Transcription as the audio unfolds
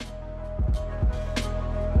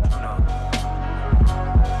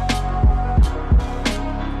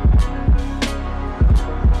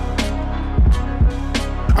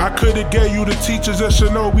Could've gave you the teachers at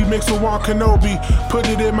Shinobi, mix with Juan Kenobi. Put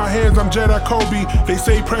it in my hands, I'm Jedi Kobe. They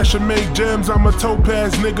say pressure make gems, I'm a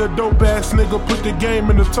topaz nigga. Dope ass nigga, put the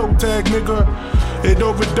game in the toe tag nigga. It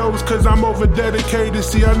overdosed cause I'm over dedicated.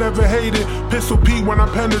 See, I never hated Pistol Pete when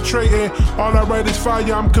I'm penetrating. All I write is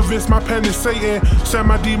fire, I'm convinced my pen is Satan. Send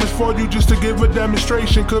my demons for you just to give a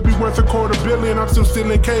demonstration. Could be worth $250 million, I'm still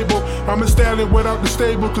stealing cable. I'm a stallion without the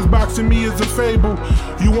stable, cause boxing me is a fable.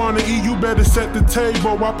 You wanna eat, you better set the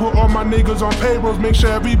table. I put all my niggas on payrolls, make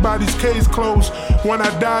sure everybody's case closed. When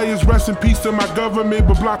I die, is rest in peace to my government,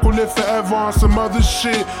 but Blanco live forever on some other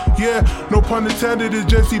shit. Yeah, no pun intended, it's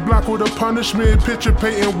JC Blanco the punishment. Picture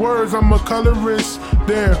painting words, I'm a colorist.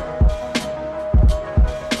 Damn.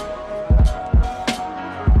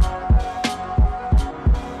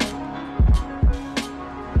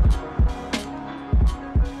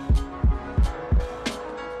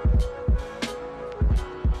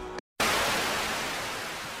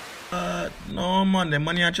 No man, the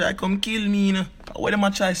money a try come kill me, you know. What them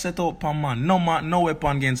a try set up on man? No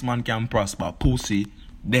weapon against man can prosper. Pussy,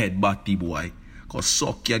 dead batty boy. Cause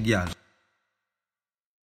suck your girl.